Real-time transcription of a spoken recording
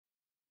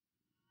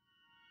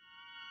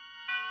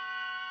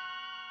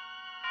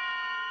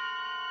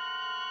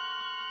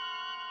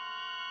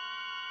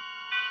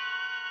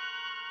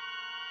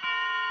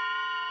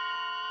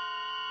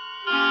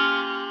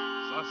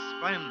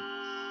Suspense.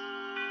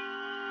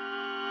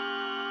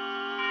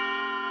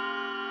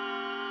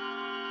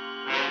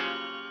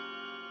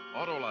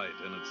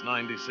 Autolite and its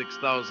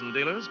 96,000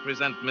 dealers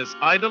present Miss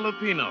Ida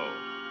Lupino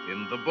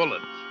in The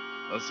Bullet,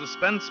 a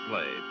suspense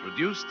play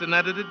produced and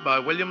edited by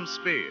William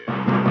Spear.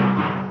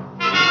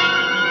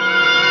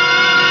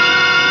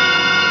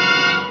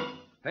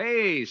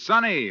 Hey,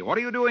 Sonny, what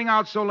are you doing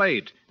out so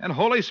late? And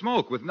holy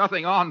smoke, with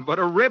nothing on but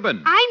a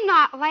ribbon. I'm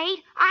not late.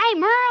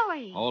 I'm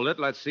early. Hold it,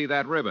 let's see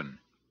that ribbon.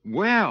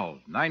 Well,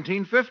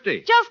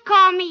 1950. Just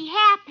call me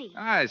Happy.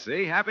 I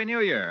see. Happy New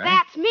Year, eh?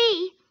 That's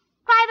me.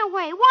 By the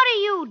way, what do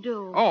you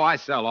do? Oh, I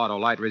sell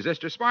Autolite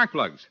resistor spark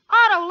plugs.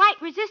 Autolite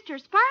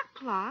resistor spark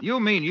plug? You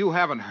mean you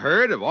haven't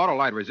heard of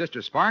Autolite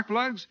resistor spark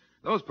plugs?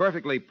 Those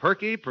perfectly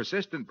perky,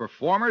 persistent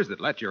performers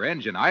that let your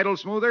engine idle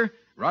smoother,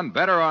 run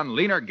better on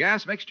leaner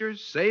gas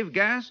mixtures, save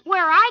gas?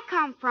 Where I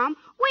come from,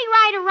 we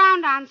ride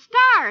around on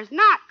stars,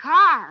 not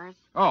cars.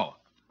 Oh,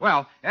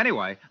 well,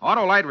 anyway,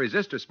 Autolite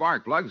resistor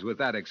spark plugs with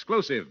that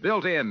exclusive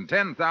built-in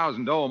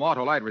 10,000 ohm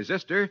Autolite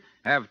resistor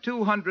have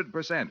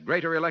 200%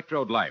 greater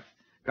electrode life.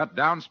 Cut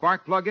down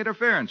spark plug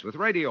interference with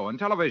radio and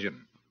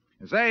television.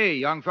 Say,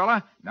 young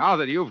fella, now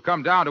that you've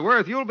come down to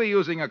earth, you'll be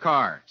using a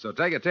car. So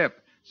take a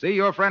tip. See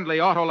your friendly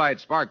Autolite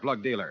spark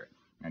plug dealer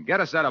and get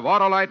a set of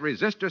Autolite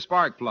resistor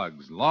spark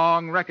plugs,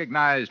 long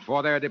recognized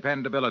for their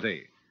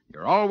dependability.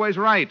 You're always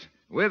right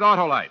with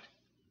Autolite.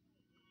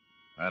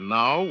 And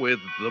now, with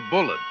The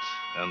Bullet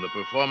and the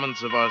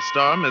performance of our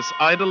star, Miss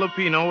Ida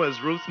Lupino as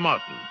Ruth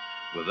Martin,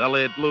 with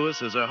Elliot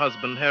Lewis as her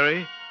husband,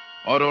 Harry,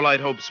 Autolite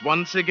hopes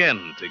once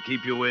again to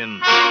keep you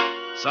in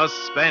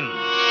suspense.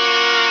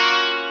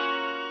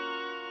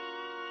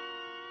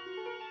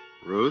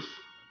 Ruth?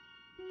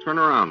 Turn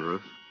around,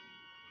 Ruth.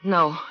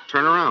 No.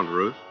 Turn around,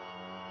 Ruth.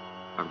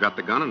 I've got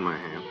the gun in my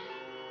hand.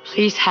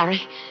 Please,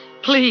 Harry.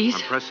 Please.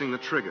 I'm pressing the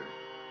trigger.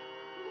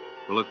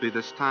 Will it be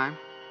this time?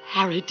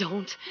 Harry,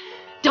 don't.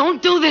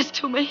 Don't do this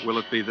to me. Will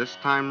it be this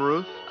time,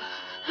 Ruth?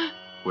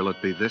 Will it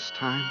be this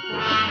time?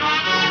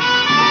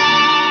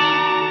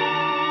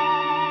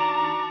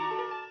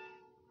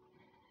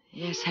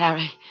 Yes,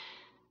 Harry.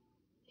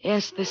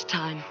 Yes, this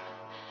time.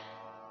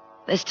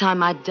 This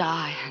time I'd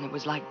die, and it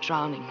was like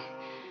drowning.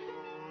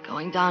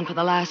 Going down for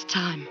the last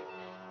time.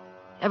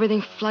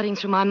 Everything flooding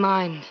through my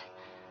mind.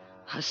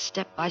 How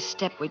step by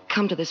step we'd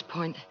come to this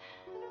point.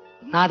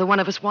 Neither one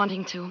of us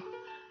wanting to.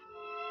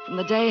 From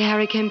the day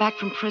Harry came back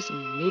from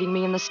prison, meeting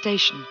me in the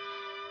station.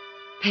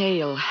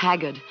 Pale,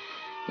 haggard,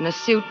 in a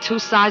suit 2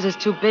 sizes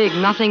too big,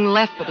 nothing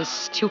left but his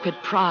stupid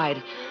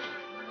pride.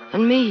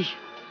 And me.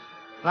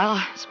 Well,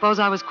 I suppose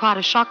I was quite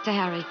a shock to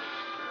Harry.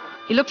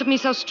 He looked at me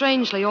so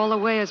strangely all the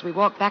way as we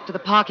walked back to the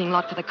parking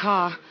lot for the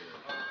car.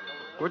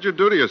 What'd you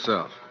do to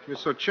yourself? You're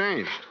so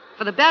changed.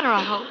 For the better,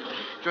 I hope.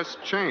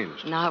 Just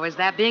changed. Now, is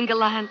that being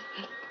gallant?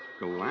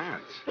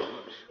 Gallant.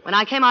 When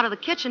I came out of the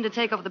kitchen to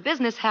take over the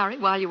business, Harry,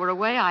 while you were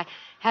away, I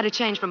had to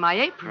change from my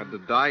apron. Had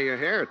to dye your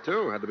hair,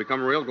 too. Had to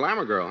become a real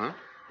glamour girl, huh?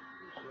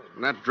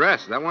 And that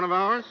dress, that one of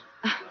ours?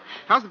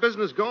 How's the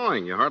business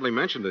going? You hardly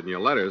mentioned it in your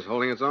letters.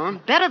 Holding its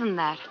own? Better than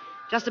that.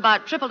 Just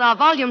about tripled our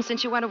volume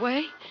since you went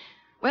away.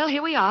 Well,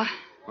 here we are.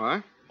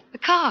 What? The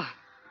car.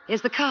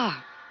 Here's the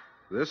car.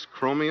 This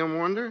chromium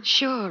wonder?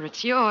 Sure,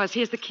 it's yours.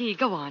 Here's the key.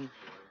 Go on.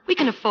 We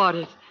can afford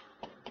it.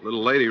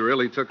 Little lady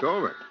really took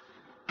over.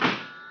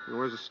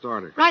 Where's the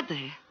starter? Right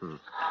there.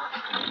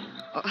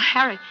 Oh,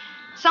 Harry,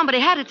 somebody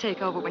had to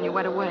take over when you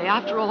went away.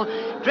 After all,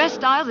 dress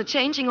styles are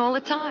changing all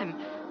the time.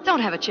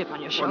 Don't have a chip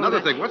on your shoulder. Well,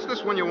 another thing, what's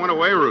this when you went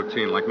away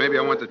routine? Like maybe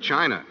I went to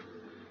China.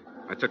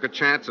 I took a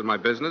chance in my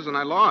business and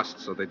I lost,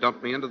 so they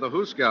dumped me into the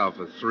hoosegow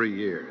for 3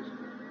 years.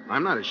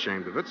 I'm not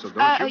ashamed of it, so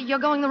don't you? You're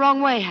going the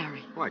wrong way,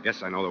 Harry. Well, I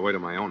guess I know the way to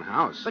my own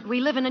house. But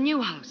we live in a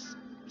new house.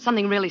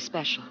 Something really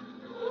special.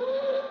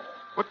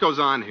 What goes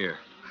on here?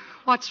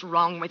 What's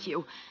wrong with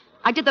you?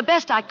 I did the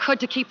best I could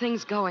to keep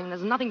things going.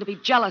 There's nothing to be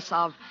jealous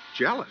of.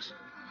 Jealous?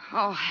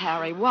 Oh,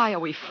 Harry, why are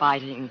we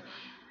fighting?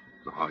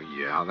 Oh,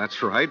 yeah,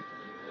 that's right.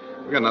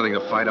 We got nothing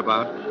to fight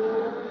about.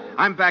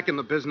 I'm back in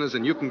the business,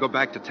 and you can go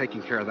back to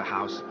taking care of the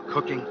house,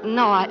 cooking.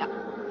 No,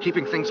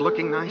 Keeping things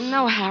looking nice.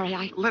 No,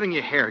 Harry, Letting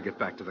your hair get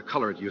back to the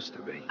color it used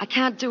to be. I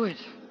can't do it.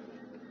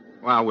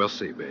 Well, we'll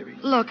see, baby.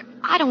 Look,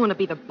 I don't want to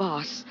be the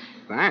boss.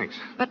 Thanks.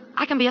 But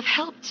I can be of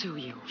help to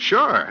you.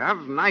 Sure. Have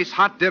a nice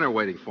hot dinner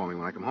waiting for me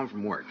when I come home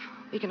from work.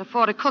 We can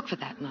afford a cook for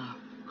that now.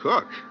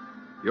 Cook?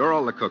 You're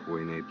all the cook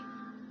we need.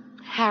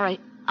 Harry,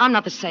 I'm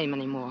not the same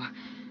anymore.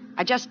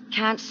 I just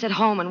can't sit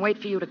home and wait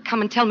for you to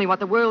come and tell me what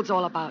the world's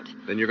all about.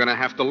 Then you're going to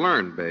have to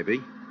learn,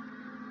 baby.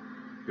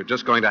 You're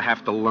just going to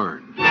have to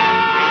learn.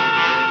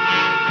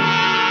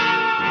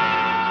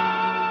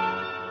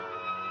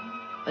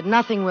 But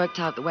nothing worked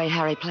out the way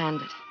Harry planned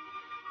it.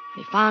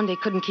 He found he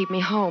couldn't keep me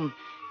home.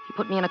 He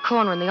put me in a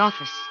corner in the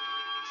office.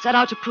 Set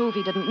out to prove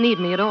he didn't need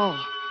me at all.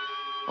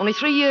 Only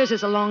 3 years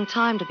is a long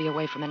time to be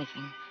away from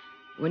anything.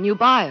 There were new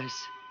buyers.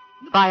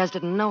 The buyers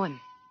didn't know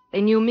him.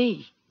 They knew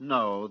me.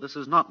 No, this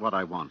is not what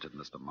I wanted,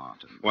 Mr.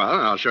 Martin. Well,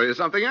 I'll show you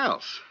something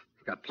else.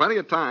 Got plenty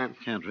of time.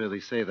 Can't really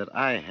say that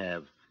I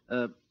have.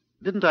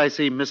 Didn't I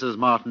see Mrs.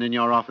 Martin in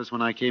your office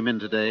when I came in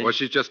today? Well,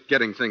 she's just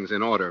getting things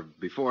in order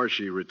before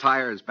she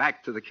retires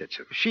back to the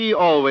kitchen. She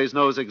always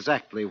knows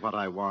exactly what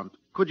I want.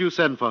 Could you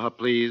send for her,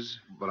 please?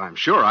 But I'm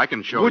sure I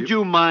can show Would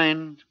you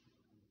mind?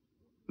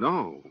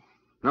 No,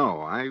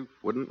 I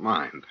wouldn't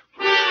mind.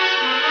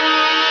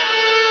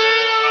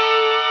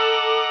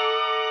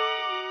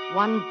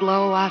 One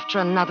blow after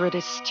another at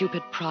his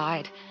stupid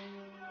pride.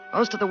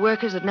 Most of the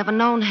workers had never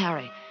known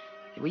Harry.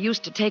 They were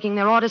used to taking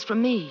their orders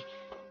from me.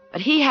 But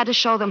he had to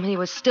show them he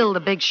was still the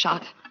big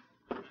shot.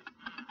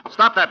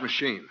 Stop that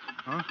machine.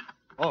 Huh?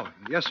 Oh,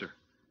 yes, sir.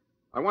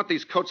 I want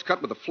these coats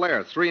cut with a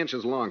flare 3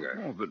 inches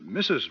longer. Oh, but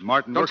Mrs.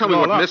 Martin Don't worked tell me it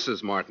all what out.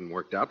 Mrs. Martin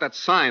worked out. That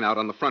sign out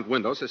on the front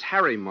window says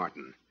Harry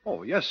Martin.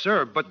 Oh, yes,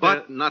 sir,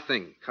 But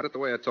nothing. Cut it the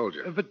way I told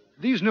you. but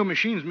these new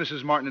machines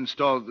Mrs. Martin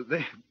installed,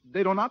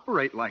 they don't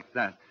operate like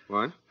that.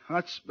 What?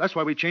 That's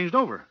why we changed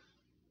over.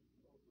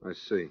 I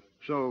see.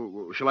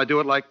 So, shall I do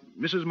it like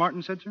Mrs.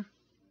 Martin said, sir?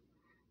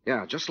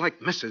 Yeah, just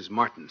like Mrs.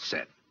 Martin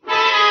said.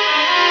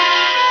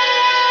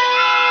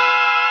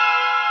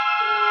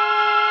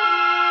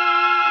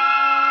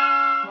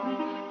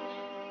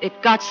 It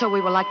got so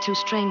we were like two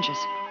strangers.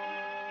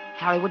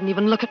 Harry wouldn't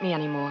even look at me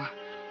anymore.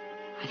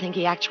 I think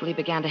he actually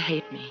began to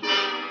hate me.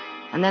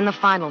 And then the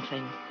final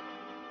thing.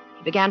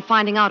 He began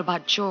finding out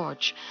about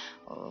George.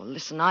 Oh,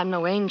 listen, I'm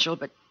no angel,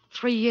 but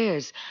 3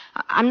 years.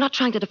 I'm not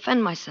trying to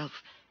defend myself.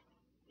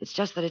 It's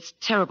just that it's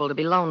terrible to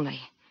be lonely.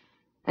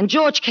 And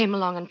George came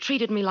along and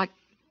treated me like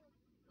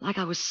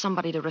I was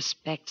somebody to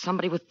respect,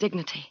 somebody with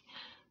dignity.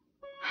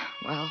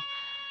 Well,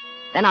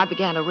 then I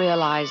began to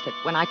realize that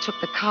when I took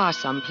the car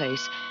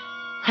someplace,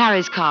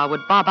 Harry's car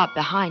would bob up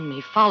behind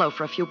me, follow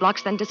for a few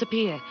blocks, then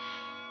disappear.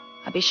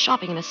 I'd be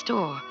shopping in a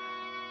store.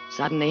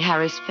 Suddenly,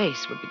 Harry's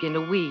face would begin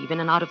to weave in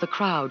and out of the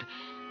crowd,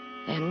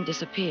 then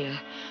disappear.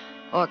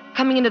 Or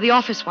coming into the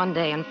office one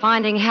day and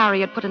finding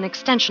Harry had put an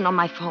extension on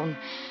my phone.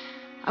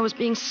 I was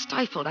being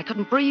stifled. I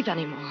couldn't breathe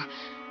anymore.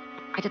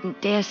 I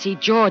didn't dare see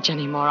George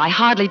anymore. I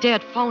hardly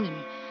dared phone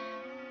him.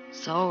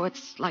 So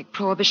it's like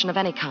prohibition of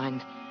any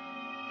kind.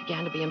 It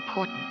began to be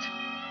important.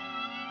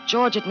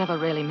 George had never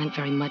really meant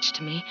very much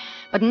to me,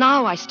 but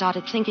now I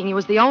started thinking he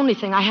was the only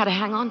thing I had to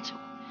hang on to.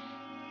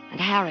 And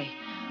Harry,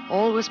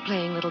 always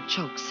playing little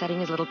jokes, setting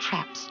his little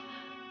traps.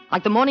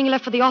 Like the morning he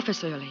left for the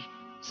office early.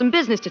 Some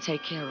business to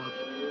take care of.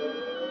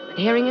 And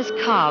hearing his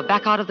car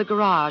back out of the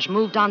garage,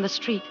 move down the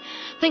street,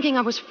 thinking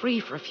I was free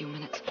for a few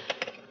minutes.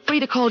 Free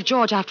to call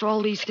George after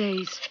all these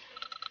days.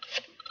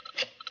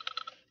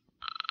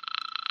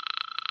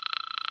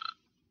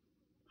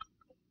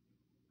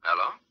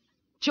 Hello?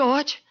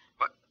 George?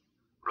 What?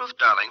 Ruth,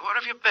 darling, where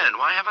have you been?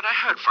 Why haven't I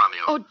heard from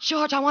you? Oh,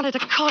 George, I wanted to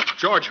call...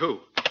 George who?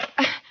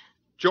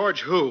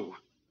 George who?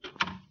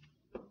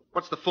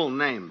 What's the full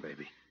name,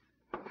 baby?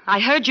 I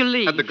heard you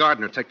leave. Had the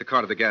gardener take the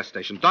car to the gas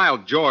station. Dial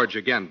George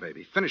again,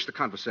 baby. Finish the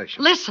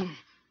conversation. Listen,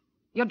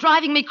 you're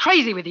driving me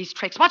crazy with these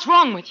tricks. What's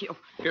wrong with you?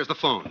 Here's the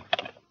phone.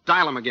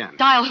 Dial him again.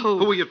 Dial who?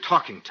 Who are you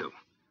talking to?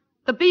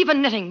 The Beaver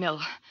Knitting Mill.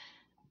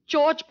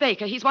 George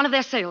Baker. He's one of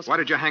their salesmen. Why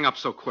did you hang up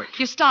so quick?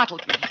 You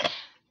startled me.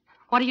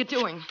 What are you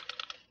doing?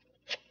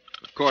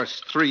 Of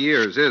course, 3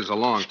 years is a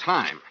long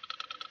time.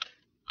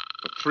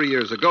 But 3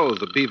 years ago,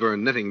 the Beaver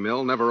Knitting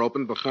Mill never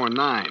opened before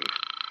 9.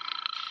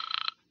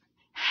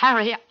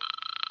 Harry,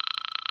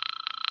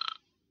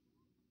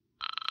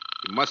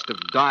 You must have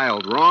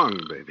dialed wrong,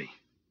 baby.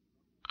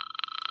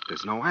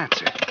 There's no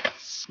answer.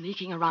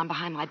 sneaking around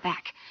behind my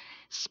back,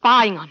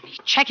 spying on me,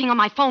 checking on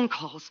my phone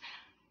calls.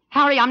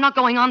 Harry, I'm not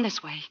going on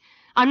this way.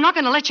 I'm not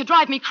going to let you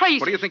drive me crazy.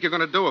 What do you think you're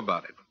going to do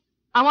about it?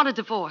 I want a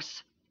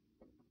divorce.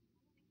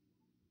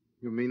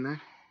 You mean that?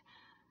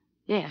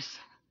 Yes.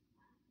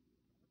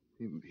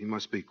 He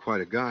must be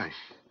quite a guy.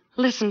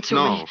 Listen to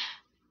No. me.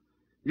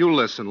 You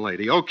listen,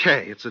 lady.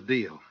 Okay, it's a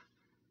deal.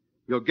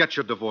 You'll get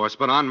your divorce,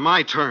 but on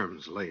my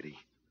terms, lady.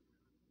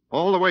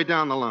 All the way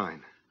down the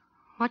line.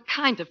 What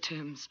kind of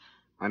terms?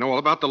 I know all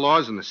about the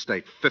laws in the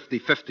state,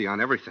 50-50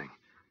 on everything.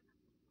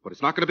 But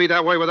it's not going to be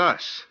that way with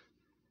us.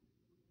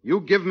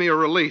 You give me a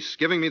release,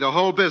 giving me the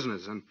whole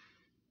business, and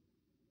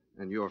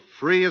you're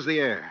free as the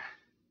air.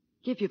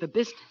 Give you the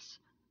business.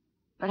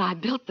 But I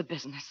built the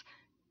business.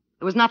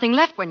 There was nothing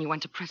left when you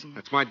went to prison.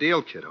 That's my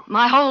deal, kiddo.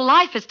 My whole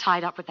life is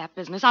tied up with that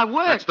business. I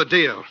worked. That's the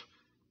deal.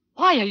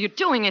 Why are you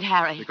doing it,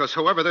 Harry? Because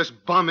whoever this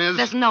bum is...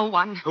 There's no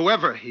one.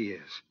 Whoever he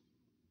is.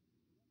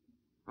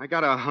 I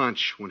got a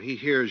hunch when he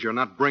hears you're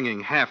not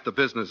bringing half the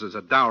business as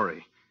a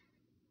dowry.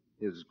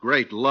 His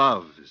great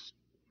love is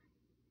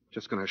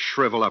just going to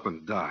shrivel up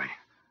and die.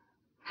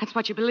 That's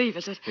what you believe,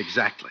 is it?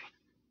 Exactly.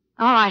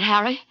 All right,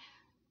 Harry.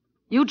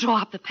 You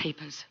draw up the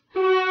papers.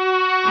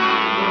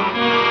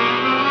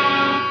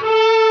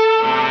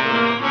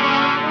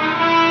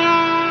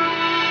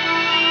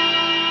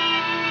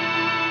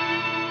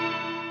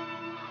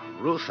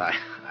 Ruth,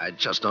 I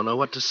just don't know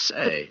what to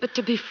say. But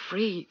to be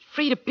free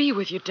to be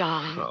with you,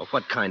 darling. Oh,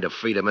 what kind of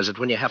freedom is it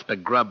when you have to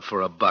grub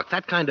for a buck?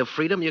 That kind of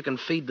freedom you can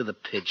feed to the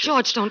pigeons.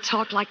 George, don't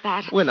talk like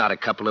that. We're not a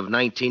couple of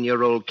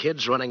 19-year-old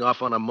kids running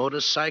off on a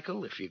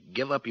motorcycle. If you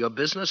give up your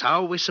business,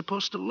 how are we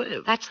supposed to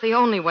live? That's the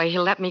only way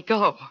he'll let me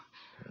go.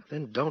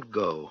 Then don't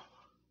go.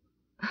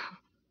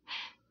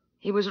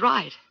 He was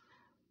right.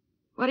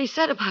 What he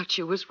said about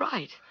you was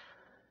right.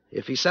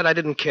 If he said I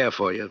didn't care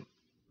for you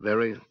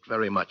very,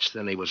 very much,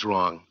 then he was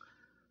wrong.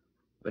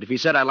 But if he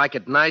said I like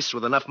it nice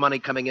with enough money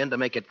coming in to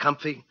make it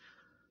comfy,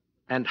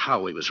 and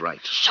Howie was right.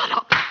 Shut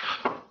up.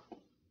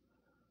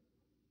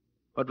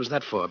 What was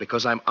that for?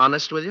 Because I'm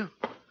honest with you?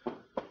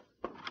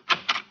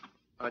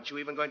 Aren't you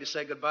even going to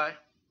say goodbye?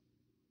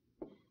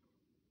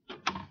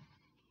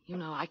 You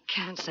know, I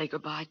can't say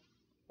goodbye.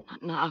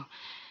 Not now.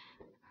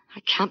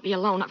 I can't be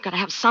alone. I've got to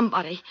have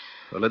somebody.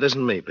 Well, it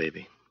isn't me,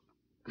 baby.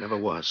 Never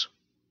was.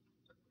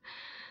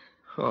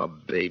 Oh,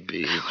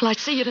 baby. Will I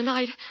see you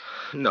tonight?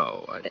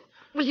 No,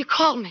 Will you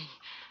call me?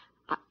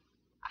 I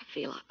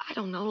feel, I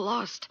don't know,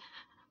 lost.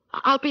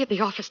 I'll be at the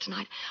office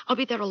tonight. I'll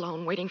be there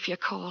alone, waiting for your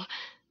call.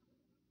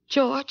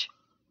 George,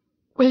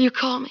 will you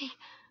call me?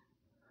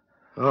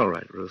 All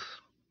right, Ruth.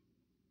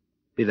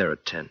 Be there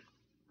at 10.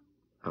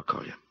 I'll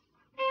call you.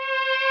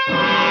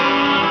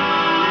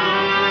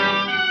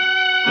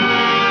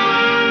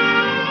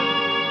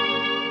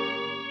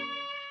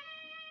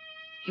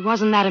 He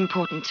wasn't that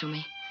important to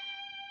me.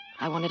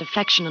 I wanted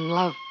affection and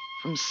love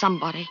from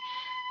somebody.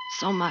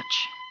 So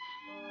much.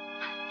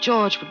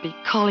 George would be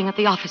calling at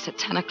the office at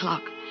 10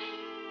 o'clock.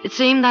 It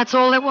seemed that's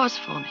all there was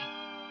for me.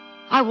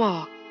 I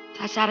walked.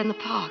 I sat in the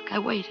park. I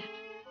waited.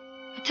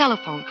 A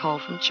telephone call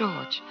from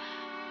George.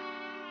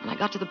 When I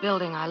got to the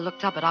building, I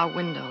looked up at our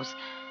windows.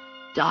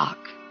 Dark.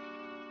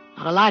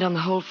 Not a light on the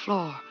whole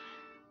floor.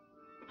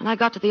 When I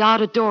got to the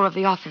outer door of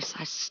the office,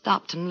 I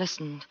stopped and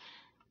listened.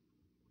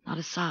 Not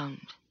a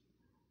sound.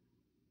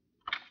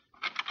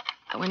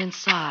 I went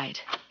inside.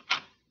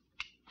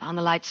 Found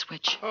the light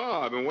switch.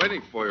 Oh, I've been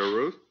waiting for you,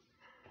 Ruth.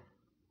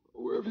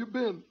 Where have you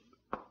been?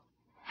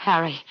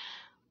 Harry,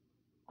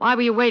 why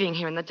were you waiting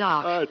here in the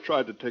dark? I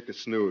tried to take a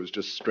snooze,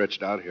 just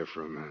stretched out here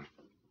for a minute.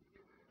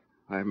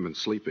 I haven't been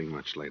sleeping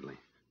much lately.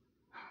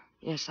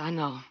 Yes, I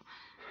know.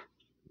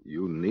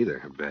 You neither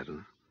have been,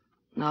 huh?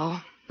 No,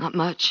 not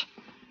much.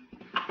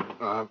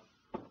 I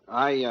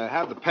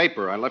have the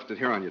paper. I left it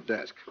here on your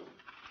desk.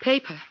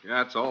 Paper?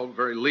 Yeah, it's all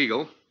very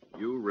legal.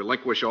 You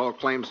relinquish all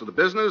claims to the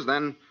business,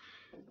 then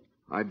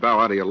I'd bow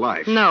out of your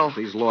life. No.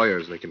 These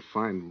lawyers, they can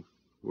find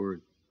word.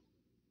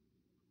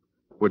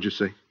 What'd you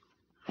say?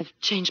 I've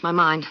changed my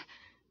mind.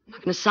 I'm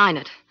not going to sign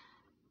it.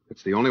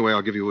 It's the only way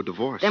I'll give you a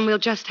divorce. Then we'll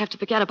just have to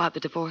forget about the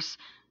divorce.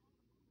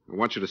 I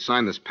want you to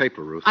sign this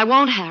paper, Ruth. I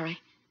won't, Harry.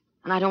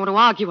 And I don't want to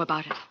argue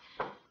about it.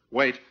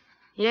 Wait.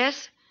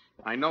 Yes?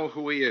 I know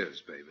who he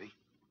is, baby.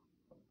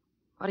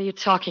 What are you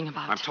talking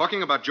about? I'm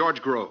talking about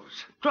George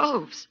Groves.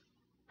 Groves?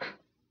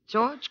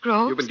 George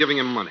Groves? You've been giving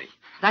him money.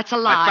 That's a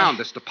lie. I found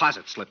this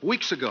deposit slip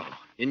weeks ago.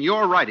 In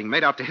your writing,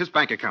 made out to his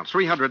bank account,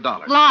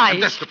 $300. Lies.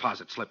 And this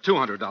deposit slip,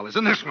 $200.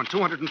 And this one,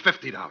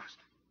 $250.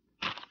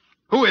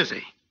 Who is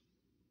he?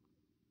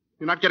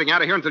 You're not getting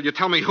out of here until you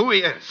tell me who he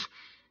is.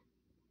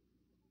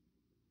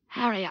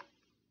 Harry,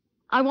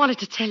 I wanted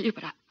to tell you,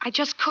 but I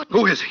just couldn't.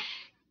 Who is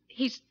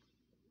he?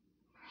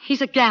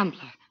 He's a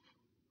gambler.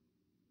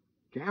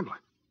 Gambler?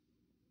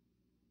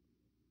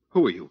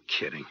 Who are you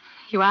kidding?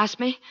 You asked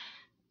me,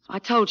 so I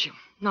told you.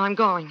 Now I'm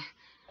going.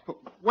 Oh,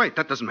 wait,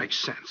 that doesn't make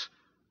sense.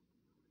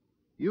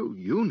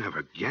 You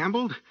never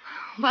gambled?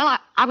 Well,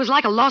 I was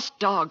like a lost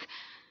dog.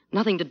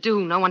 Nothing to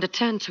do, no one to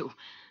turn to.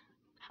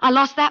 I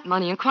lost that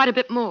money and quite a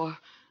bit more.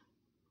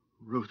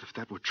 Ruth, if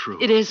that were true.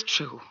 It is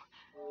true.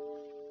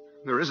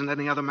 There isn't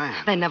any other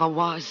man. There never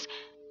was.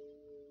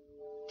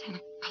 10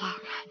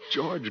 o'clock.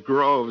 George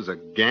Groves, a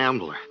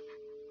gambler.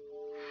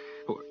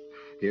 Oh,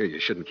 here, you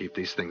shouldn't keep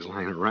these things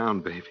lying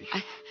around, baby.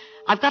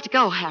 I've got to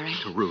go, Harry.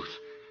 To Ruth.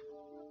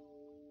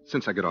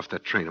 Since I got off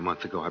that train a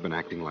month ago, I've been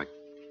acting like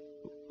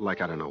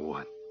I don't know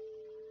what.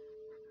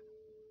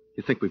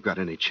 You think we've got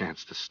any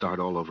chance to start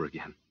all over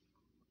again?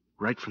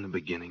 Right from the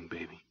beginning,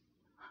 baby.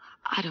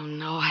 I don't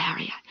know,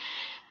 Harry.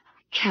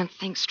 I can't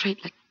think straight.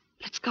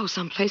 Let's go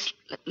someplace.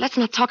 Let's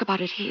not talk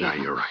about it here. No,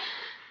 you're right.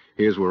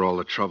 Here's where all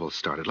the trouble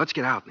started. Let's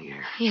get out in the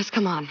air. Yes,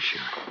 come on.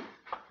 Sure.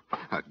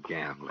 A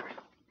gambler.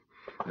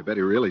 I bet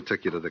he really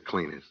took you to the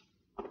cleaners.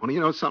 Want to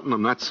know something?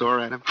 I'm not sore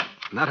at him.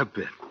 Not a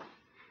bit.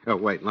 Oh,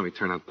 wait. Let me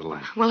turn out the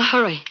light. Well,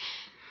 hurry.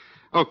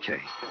 Okay.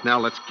 Now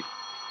let's get...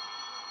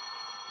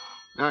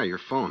 Ah, your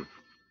phone.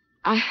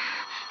 I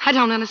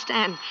don't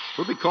understand.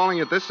 Who'll be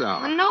calling at this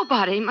hour?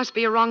 Nobody. Must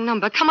be a wrong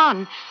number. Come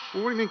on.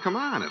 Well, what do you mean, come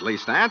on? At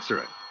least answer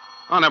it.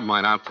 Oh, never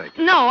mind. I'll take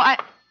it. No,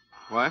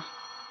 What?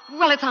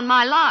 Well, it's on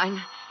my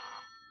line.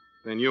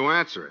 Then you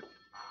answer it.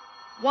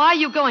 Why are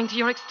you going to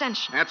your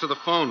extension? Answer the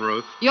phone,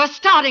 Ruth. You're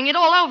starting it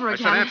all over I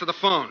again. said answer the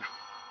phone.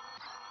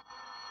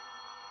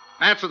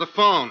 Answer the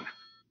phone.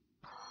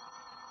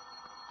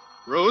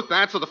 Ruth,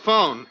 answer the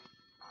phone.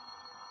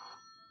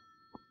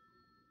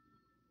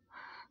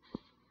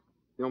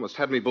 You almost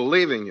had me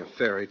believing your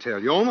fairy tale.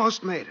 You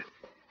almost made it.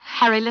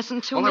 Harry,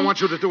 listen to All me. I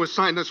want you to do is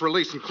sign this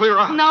release and clear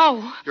out.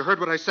 No. You heard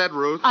what I said,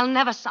 Ruth? I'll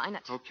never sign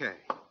it. Okay.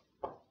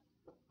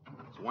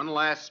 It's one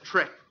last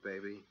trick,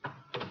 baby.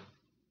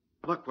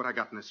 Look what I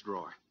got in this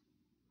drawer.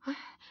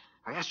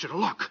 I asked you to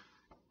look.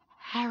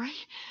 Harry,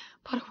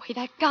 put away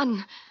that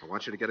gun. I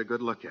want you to get a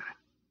good look at it.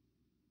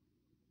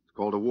 It's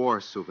called a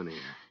war souvenir.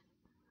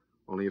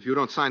 Only if you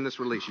don't sign this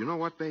release, you know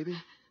what, baby?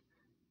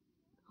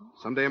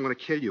 Someday I'm going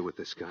to kill you with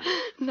this gun.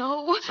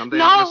 No. Someday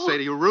no. I'm going to say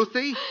to you,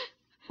 Ruthie,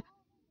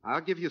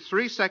 I'll give you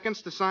 3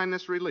 seconds to sign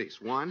this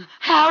release. 1,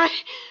 Harry.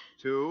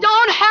 2,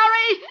 Don't,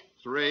 Harry.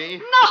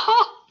 3.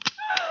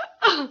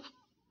 No.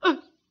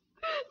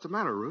 What's the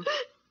matter, Ruth?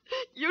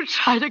 You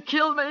tried to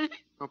kill me.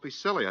 Don't be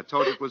silly. I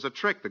told you it was a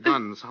trick. The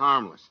gun's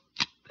harmless.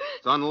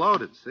 It's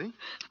unloaded, see?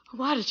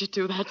 Why did you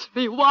do that to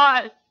me?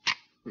 Why?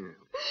 Yeah.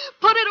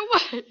 Put it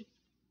away.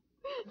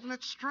 Isn't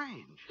it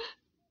strange?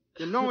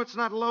 You know it's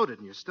not loaded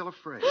and you're still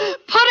afraid.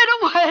 Put it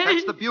away.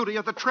 That's the beauty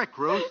of the trick,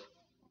 Ruth.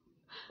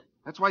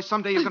 That's why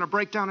someday you're going to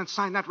break down and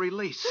sign that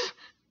release.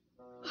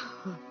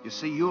 You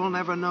see, you'll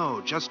never know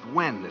just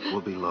when it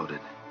will be loaded.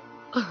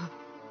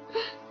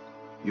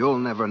 You'll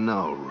never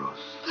know, Ruth.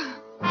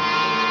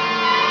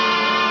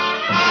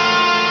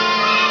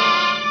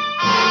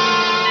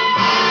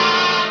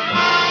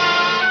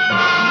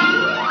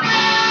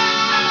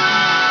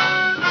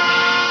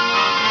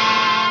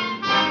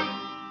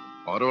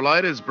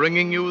 Autolite is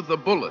bringing you The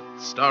Bullet,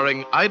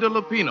 starring Ida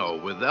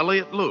Lupino with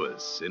Elliot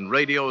Lewis in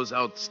radio's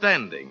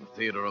outstanding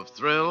theater of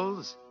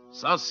thrills,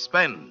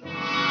 Suspense.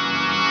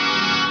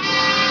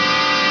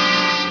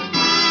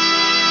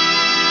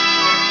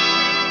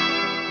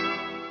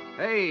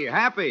 Hey,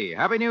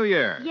 Happy New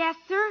Year. Yes,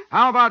 sir?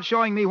 How about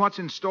showing me what's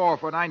in store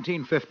for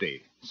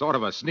 1950? Sort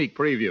of a sneak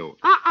preview.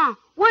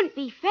 Wouldn't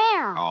be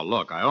fair. Oh,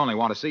 look, I only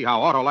want to see how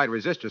Autolite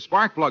resistor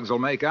spark plugs will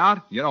make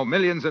out. You know,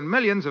 millions and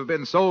millions have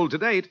been sold to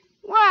date.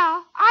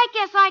 Well, I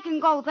guess I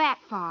can go that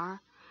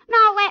far.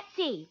 Now, let's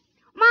see.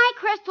 My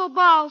crystal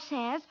ball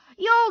says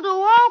you'll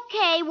do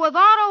okay with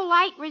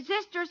Autolite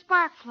resistor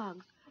spark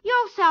plugs.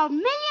 You'll sell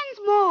millions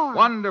more.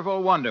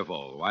 Wonderful,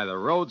 wonderful. Why, the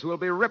roads will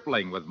be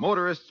rippling with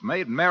motorists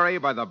made merry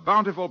by the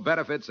bountiful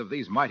benefits of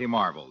these mighty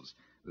marvels.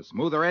 The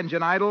smoother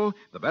engine idle,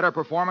 the better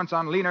performance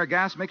on leaner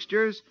gas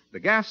mixtures, the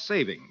gas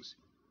savings.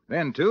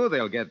 Then, too,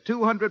 they'll get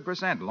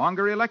 200%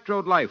 longer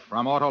electrode life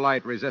from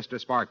Autolite resistor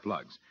spark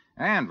plugs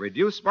and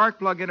reduce spark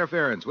plug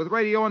interference with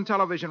radio and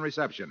television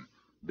reception,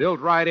 built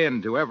right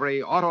into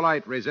every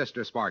Autolite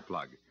resistor spark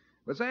plug.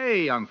 But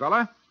say, young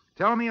fella,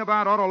 tell me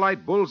about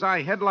Autolite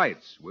bullseye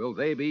headlights. Will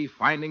they be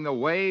finding the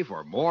way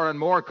for more and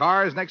more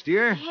cars next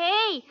year?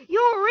 Hey,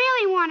 you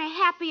really want a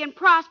happy and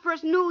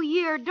prosperous new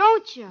year,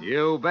 don't you?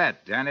 You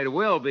bet, and it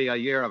will be a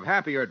year of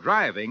happier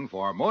driving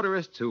for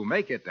motorists who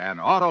make it an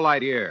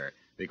Autolite year,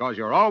 because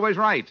you're always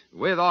right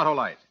with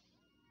Autolite.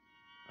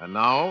 And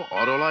now,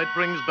 Autolite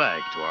brings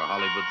back to our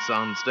Hollywood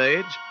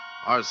soundstage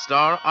our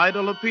star Ida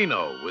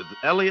Lupino with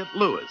Elliot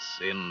Lewis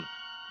in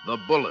The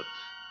Bullet,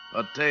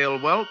 a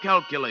tale well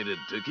calculated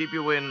to keep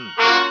you in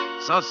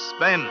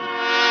suspense.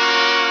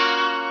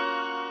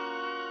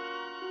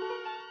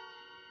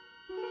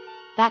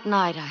 That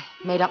night, I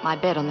made up my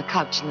bed on the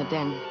couch in the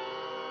den.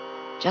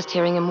 Just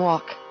hearing him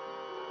walk,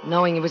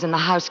 knowing he was in the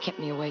house, kept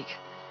me awake.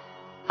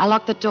 I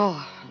locked the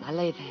door, and I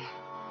lay there.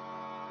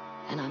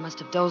 And I must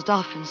have dozed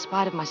off in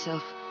spite of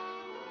myself,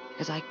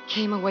 as I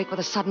came awake with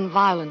a sudden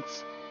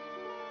violence.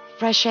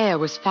 Fresh air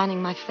was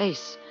fanning my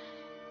face.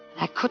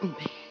 That couldn't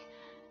be.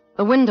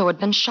 The window had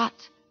been shut.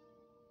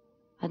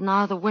 But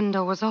now the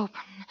window was open.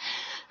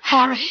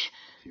 Harry!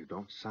 If you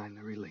don't sign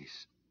the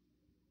release,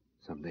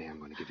 someday I'm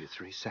going to give you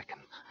 3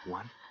 seconds.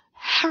 1,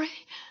 Harry!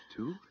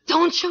 2.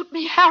 Don't shoot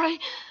me, Harry!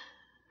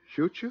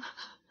 Shoot you?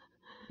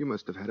 You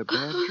must have had a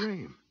bad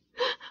dream.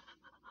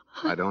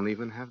 I don't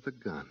even have the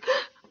gun.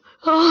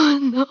 Oh,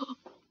 no.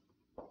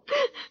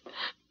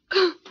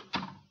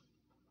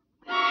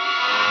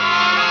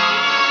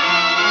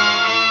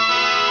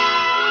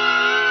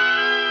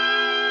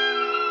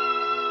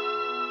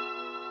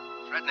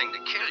 Threatening to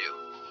kill you.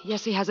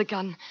 Yes, he has a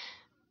gun.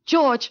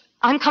 George,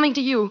 I'm coming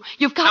to you.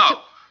 You've got to...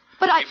 No.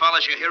 But If he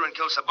follows you here and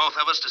kills the both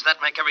of us, does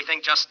that make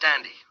everything just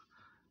dandy?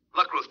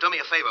 Look, Ruth, do me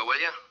a favor, will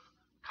you?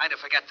 Kind of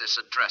forget this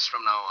address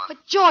from now on.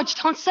 But, George,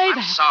 don't say I'm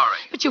that. sorry.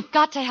 But you've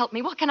got to help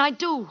me. What can I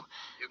do?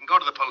 You can go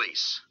to the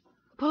police.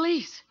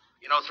 Police?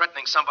 You know,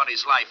 threatening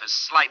somebody's life is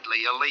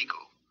slightly illegal.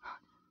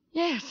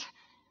 Yes.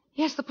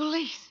 Yes, the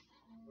police.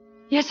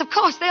 Yes, of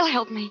course, they'll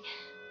help me.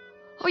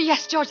 Oh,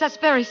 yes, George, that's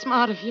very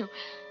smart of you.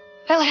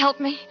 They'll help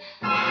me.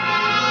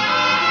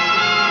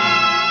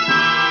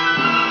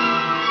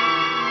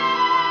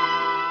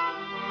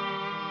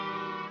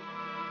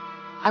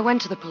 I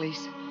went to the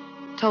police,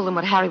 told them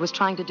what Harry was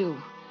trying to do.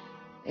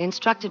 They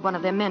instructed one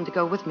of their men to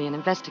go with me and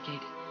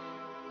investigate.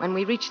 When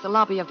we reached the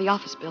lobby of the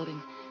office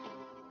building,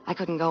 I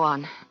couldn't go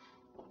on.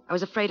 I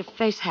was afraid to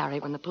face Harry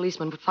when the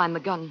policeman would find the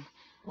gun.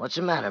 What's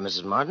the matter,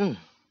 Mrs. Martin?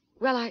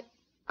 Well,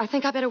 I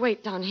think I better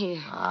wait down here.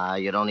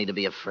 You don't need to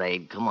be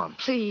afraid. Come on.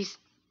 Please.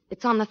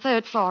 It's on the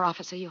 3rd floor,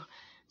 officer. You'll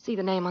see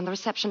the name on the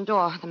reception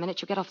door the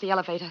minute you get off the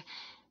elevator.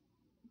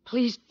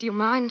 Please, do you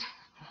mind?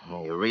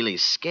 You're really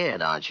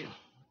scared, aren't you?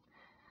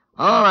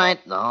 All right.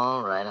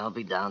 I'll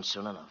be down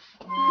soon enough.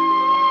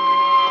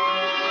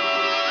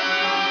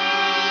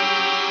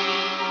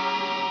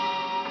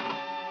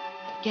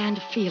 I began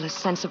to feel a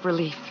sense of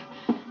relief.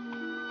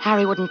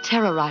 Harry wouldn't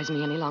terrorize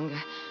me any longer.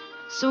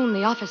 Soon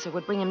the officer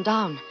would bring him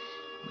down.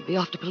 We'd be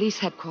off to police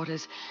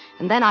headquarters,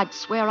 and then I'd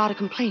swear out a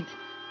complaint.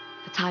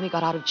 The time he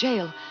got out of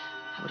jail,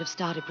 I would have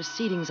started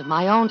proceedings of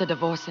my own to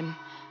divorce him.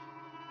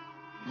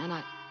 And then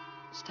I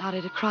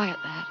started to cry at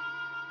that.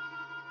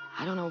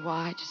 I don't know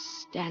why,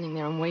 just standing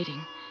there and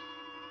waiting.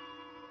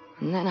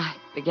 And then I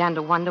began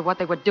to wonder what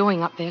they were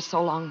doing up there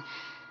so long.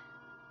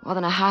 More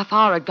than a half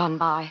hour had gone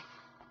by.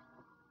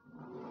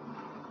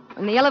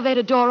 When the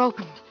elevator door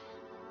opened,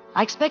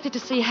 I expected to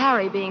see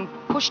Harry being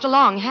pushed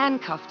along,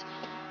 handcuffed.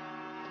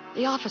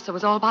 The officer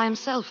was all by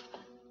himself.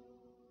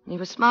 He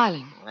was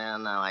smiling. Well,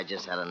 now, I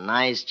just had a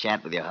nice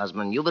chat with your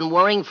husband. You've been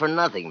worrying for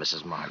nothing,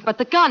 Mrs. Martin. But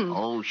the gun.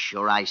 Oh,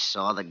 sure, I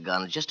saw the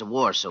gun. It's just a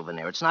war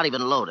souvenir. It's not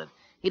even loaded.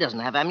 He doesn't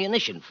have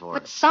ammunition for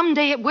But it.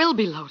 someday it will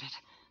be loaded.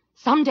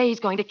 Someday he's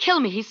going to kill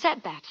me. He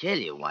said that. Tell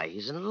you why.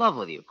 He's in love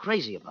with you,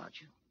 crazy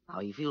about you. Now,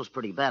 he feels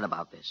pretty bad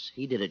about this.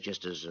 He did it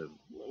just as a,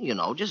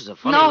 just as a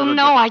funny little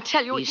No, joke. I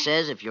tell you. He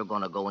says if you're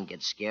going to go and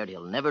get scared,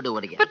 he'll never do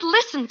it again. But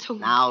listen to me.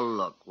 Now,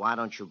 look, why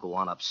don't you go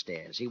on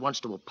upstairs? He wants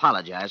to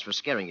apologize for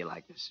scaring you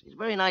like this. He's a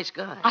very nice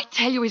guy. I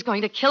tell you he's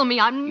going to kill me.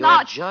 I'm You're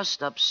not.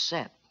 just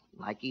upset.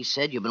 Like he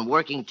said, you've been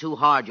working too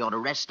hard. You ought to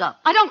rest up.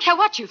 I don't care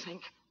what you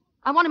think.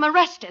 I want him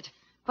arrested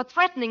for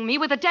threatening me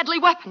with a deadly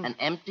weapon. An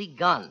empty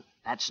gun.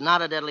 That's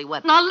not a deadly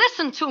weapon. Now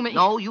listen to me.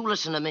 No, you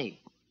listen to me.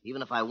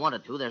 Even if I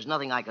wanted to, there's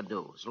nothing I could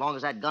do. As long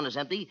as that gun is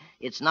empty,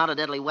 it's not a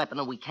deadly weapon,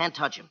 and we can't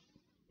touch him.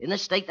 In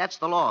this state, that's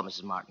the law,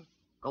 Mrs. Martin.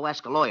 Go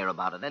ask a lawyer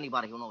about it.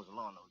 Anybody who knows the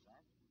law knows that.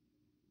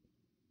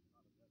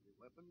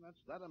 Weapon, that's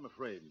that, I'm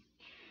afraid.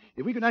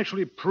 If we can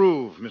actually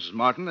prove, Mrs.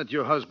 Martin, that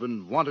your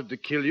husband wanted to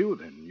kill you,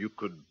 then you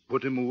could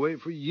put him away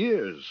for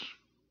years.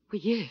 For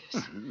years.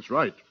 That's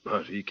right.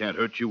 But he can't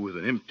hurt you with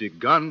an empty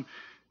gun.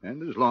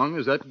 And as long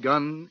as that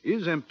gun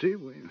is empty,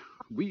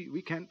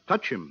 we can't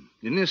touch him.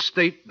 In this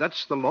state,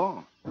 that's the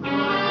law. So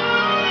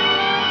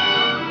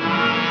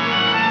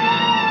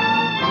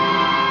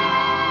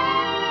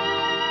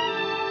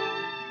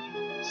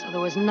there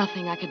was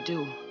nothing I could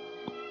do.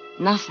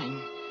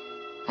 Nothing.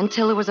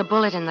 Until there was a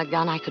bullet in the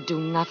gun, I could do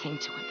nothing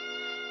to him.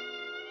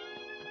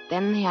 But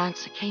then the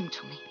answer came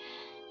to me.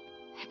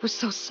 It was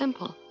so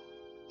simple,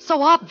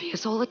 so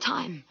obvious all the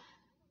time.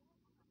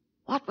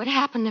 What would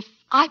happen if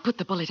I put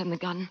the bullet in the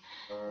gun?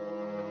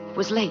 It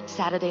was late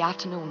Saturday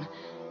afternoon.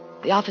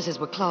 The offices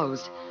were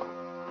closed.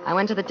 I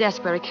went to the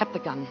desk where he kept the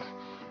gun.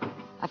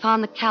 I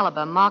found the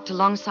caliber marked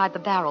alongside the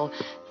barrel,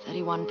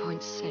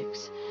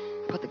 31.6.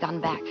 Put the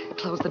gun back,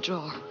 closed the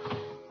drawer.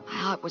 My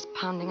heart was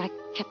pounding. I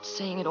kept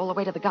saying it all the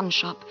way to the gun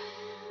shop.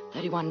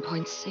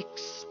 31.6,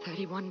 31.6,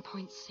 31.6.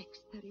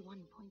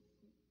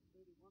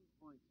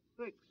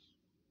 31.6.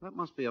 That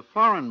must be a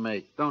foreign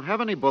make. Don't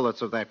have any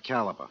bullets of that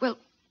caliber. Well,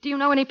 do you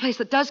know any place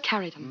that does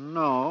carry them?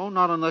 No,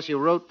 not unless you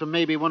wrote to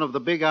maybe one of the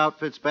big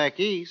outfits back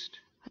east.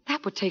 But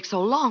that would take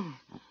so long.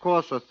 Of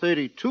course, a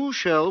 32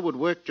 shell would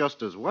work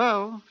just as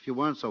well if you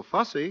weren't so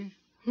fussy.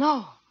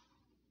 No.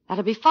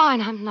 That'd be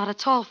fine. I'm not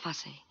at all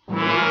fussy.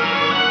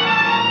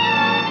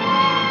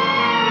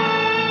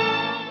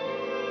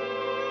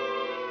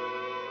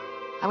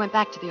 I went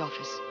back to the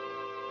office.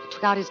 I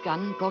took out his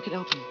gun, broke it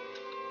open.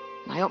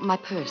 And I opened my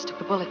purse, took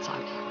the bullets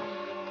out.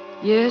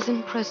 Years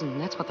in prison,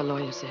 that's what the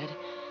lawyer said.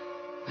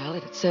 Well,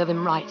 it'd serve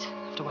him right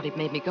after what he'd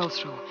made me go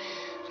through.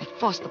 I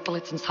forced the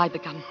bullets inside the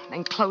gun,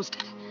 then closed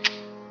it.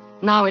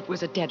 Now it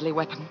was a deadly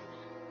weapon.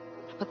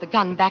 I put the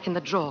gun back in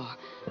the drawer.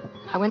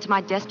 I went to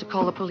my desk to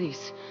call the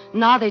police.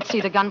 Now they'd see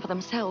the gun for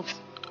themselves.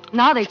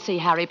 Now they'd see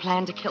Harry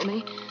planned to kill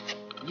me.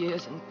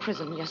 Years in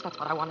prison, yes, that's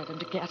what I wanted him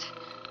to get.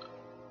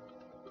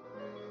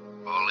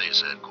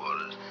 Police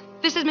headquarters.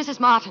 This is Mrs.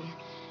 Martin.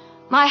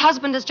 My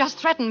husband has just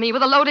threatened me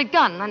with a loaded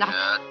gun, and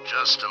I...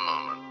 Just a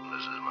moment,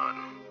 Mrs.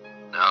 Martin.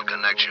 I'll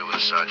connect you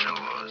with Sergeant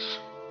Lewis.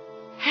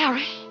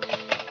 Harry.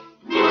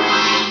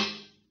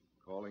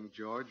 Calling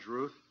George,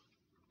 Ruth?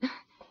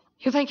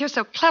 You think you're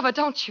so clever,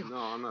 don't you? No,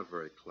 I'm not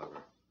very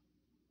clever.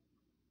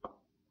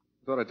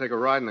 Thought I'd take a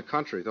ride in the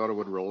country. Thought it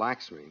would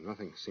relax me.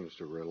 Nothing seems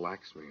to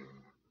relax me.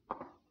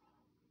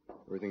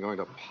 Everything going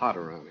to pot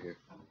around here.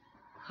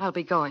 I'll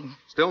be going.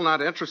 Still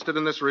not interested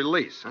in this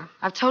release, huh?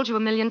 I've told you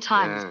 1,000,000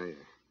 times.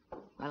 Yeah.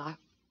 Well, I'll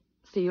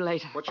see you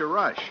later. What's your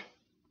rush?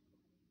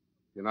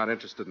 You're not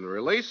interested in the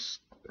release,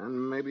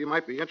 then maybe you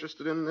might be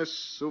interested in this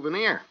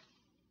souvenir.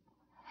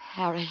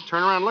 Harry.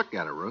 Turn around and look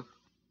at it, Ruth.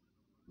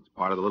 It's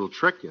part of the little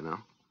trick, you know.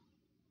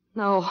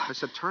 No. I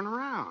said turn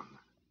around.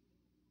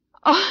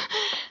 Oh.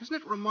 Isn't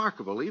it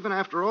remarkable? Even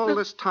after all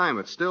this time,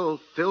 it still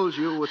fills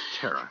you with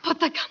terror. Put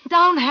the gun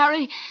down,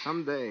 Harry.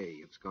 Someday,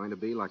 it's going to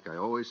be like I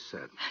always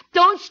said.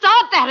 Don't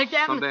start that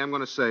again. Someday I'm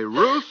going to say,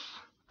 Ruth,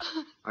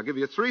 I'll give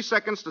you 3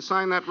 seconds to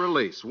sign that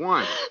release.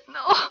 1.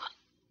 No.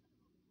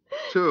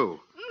 2.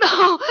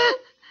 No.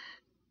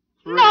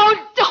 No,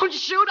 don't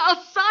shoot.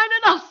 I'll sign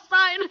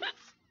it.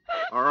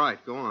 All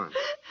right, go on.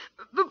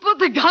 But put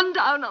the gun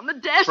down on the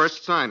desk.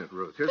 First, sign it,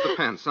 Ruth. Here's the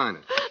pen. Sign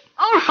it.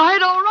 All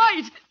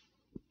right.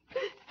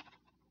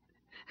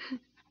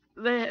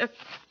 There.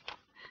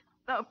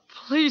 Now,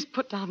 please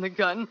put down the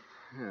gun.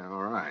 Yeah,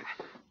 all right.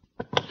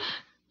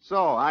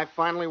 So, I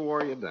finally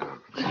wore you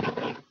down.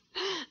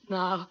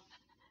 Now,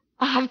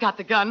 I've got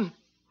the gun.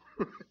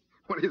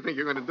 What do you think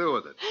you're going to do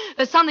with it?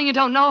 There's something you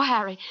don't know,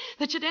 Harry,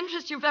 that should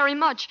interest you very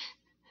much.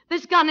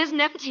 This gun isn't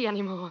empty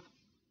anymore.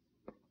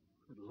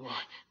 Good Lord.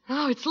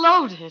 No, it's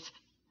loaded.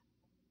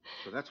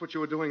 So that's what you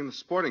were doing in the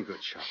sporting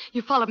goods shop?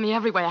 You followed me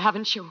everywhere,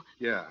 haven't you?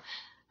 Yeah.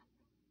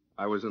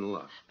 I was in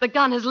love. The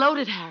gun is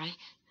loaded, Harry.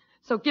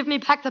 So give me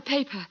back the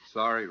paper.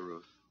 Sorry,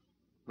 Ruth.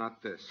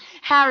 Not this.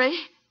 Harry,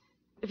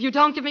 if you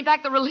don't give me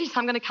back the release,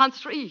 I'm going to count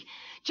 3.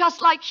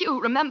 Just like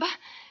you, remember?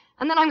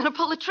 And then I'm going to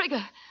pull the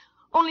trigger.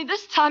 Only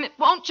this time it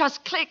won't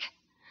just click.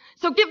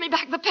 So give me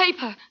back the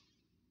paper.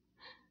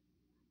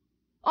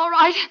 All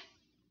right.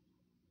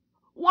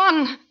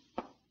 1.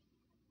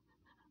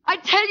 I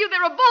tell you,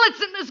 there are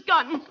bullets in this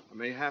gun. I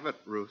may have it,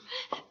 Ruth.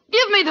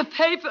 Give me the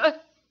paper.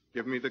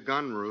 Give me the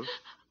gun, Ruth.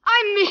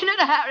 I mean it,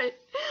 Harry.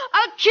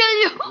 I'll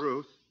kill you.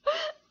 Ruth.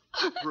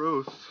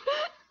 Ruth.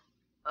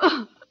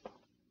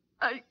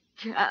 I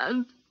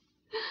can't.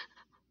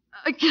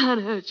 I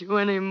can't hurt you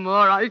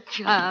anymore. I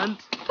can't.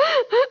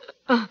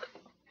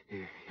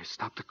 Here,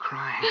 stop the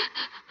crying.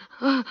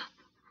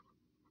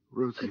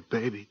 Ruthie,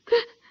 baby.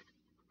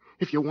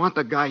 If you want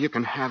the guy, you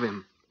can have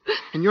him.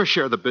 And your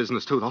share of the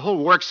business, too. The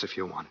whole works if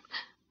you want it.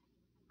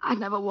 I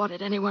never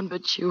wanted anyone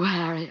but you,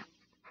 Harry.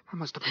 I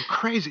must have been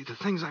crazy, the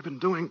things I've been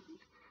doing.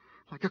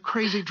 Like a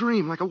crazy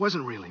dream, like it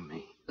wasn't really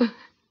me.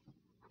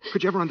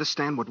 Could you ever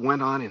understand what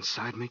went on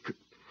inside me?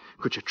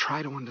 Could you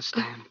try to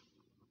understand?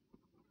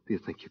 Do you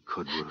think you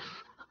could, Ruth?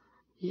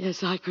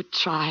 Yes, I could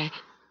try.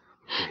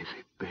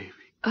 Baby.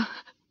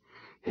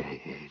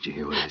 Hey, did you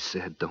hear what I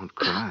said? Don't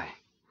cry.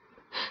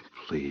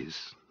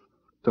 Please,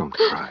 don't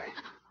cry.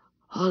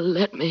 Oh,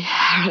 let me,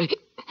 Harry.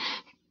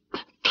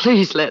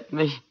 Please let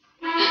me.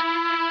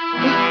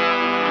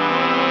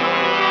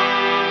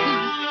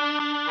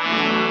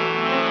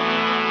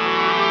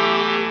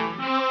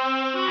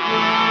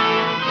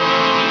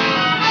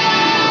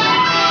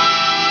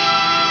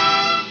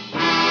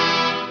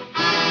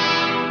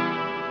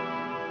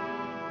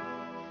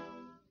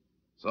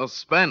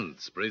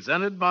 Suspense,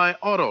 presented by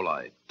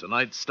Autolite.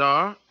 Tonight's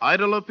star,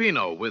 Ida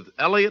Lupino with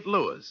Elliot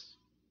Lewis.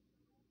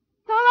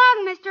 So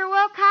long, Mr.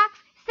 Wilcox.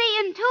 See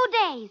you in 2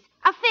 days,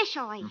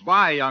 officially.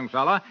 Bye, young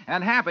fella,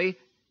 and happy.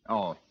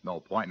 Oh, no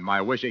point in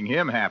my wishing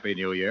him Happy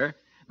New Year.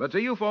 But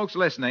to you folks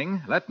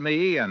listening, let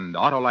me and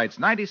Autolite's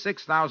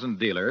 96,000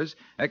 dealers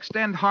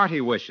extend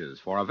hearty wishes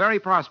for a very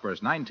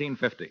prosperous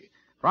 1950.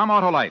 From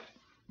Autolite,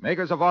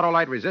 makers of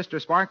Autolite resistor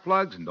spark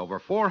plugs and over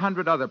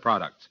 400 other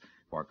products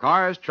for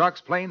cars,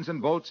 trucks, planes,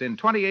 and boats in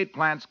 28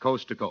 plants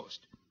coast to coast.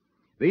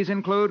 These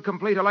include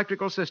complete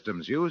electrical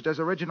systems used as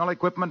original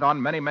equipment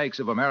on many makes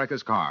of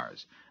America's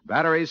cars.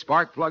 Batteries,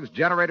 spark plugs,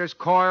 generators,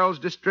 coils,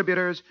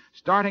 distributors,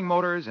 starting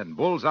motors, and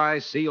bullseye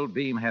sealed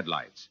beam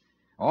headlights.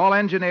 All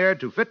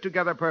engineered to fit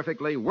together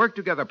perfectly, work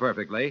together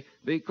perfectly,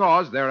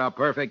 because they're a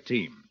perfect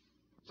team.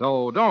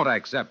 So don't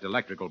accept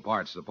electrical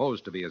parts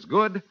supposed to be as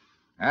good.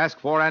 Ask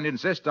for and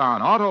insist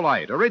on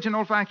Autolite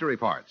original factory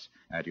parts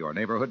at your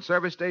neighborhood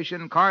service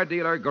station, car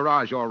dealer,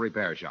 garage, or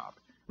repair shop.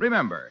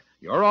 Remember,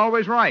 you're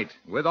always right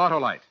with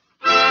Autolite.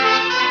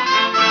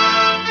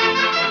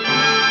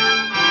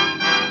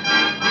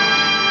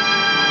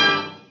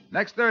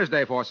 Next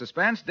Thursday for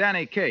Suspense,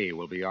 Danny Kaye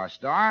will be our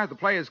star. The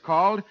play is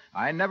called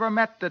I Never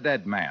Met the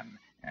Dead Man.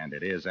 And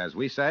it is, as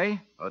we say,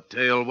 A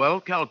tale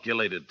well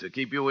calculated to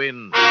keep you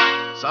in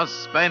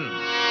suspense.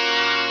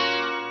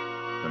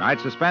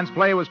 Tonight's Suspense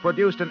play was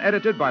produced and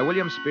edited by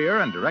William Spear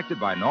and directed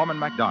by Norman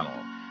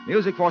MacDonald.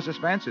 Music for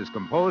Suspense is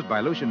composed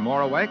by Lucien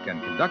Morawek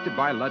and conducted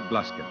by Lud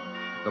Gluskin.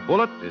 The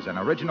Bullet is an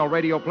original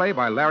radio play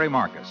by Larry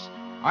Marcus.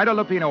 Ida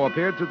Lupino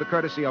appeared through the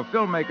courtesy of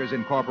Filmmakers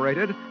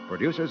Incorporated,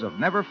 producers of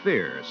Never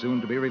Fear,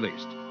 soon to be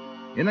released.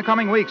 In the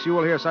coming weeks, you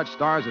will hear such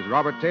stars as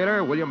Robert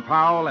Taylor, William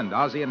Powell, and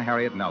Ozzie and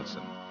Harriet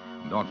Nelson.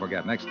 And don't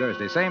forget, next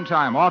Thursday, same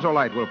time,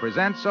 Autolite will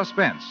present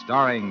Suspense,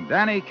 starring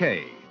Danny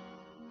Kaye.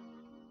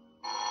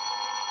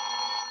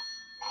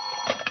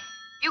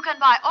 You can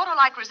buy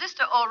Autolite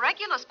resistor or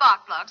regular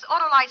spark plugs,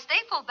 Autolite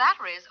stateful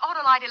batteries,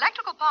 Autolite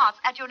electrical parts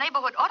at your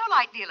neighborhood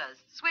Autolite dealers.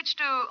 Switch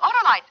to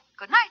Autolite.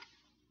 Good night.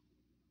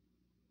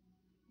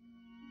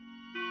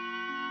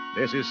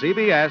 This is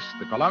CBS,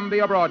 the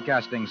Columbia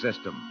Broadcasting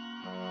System.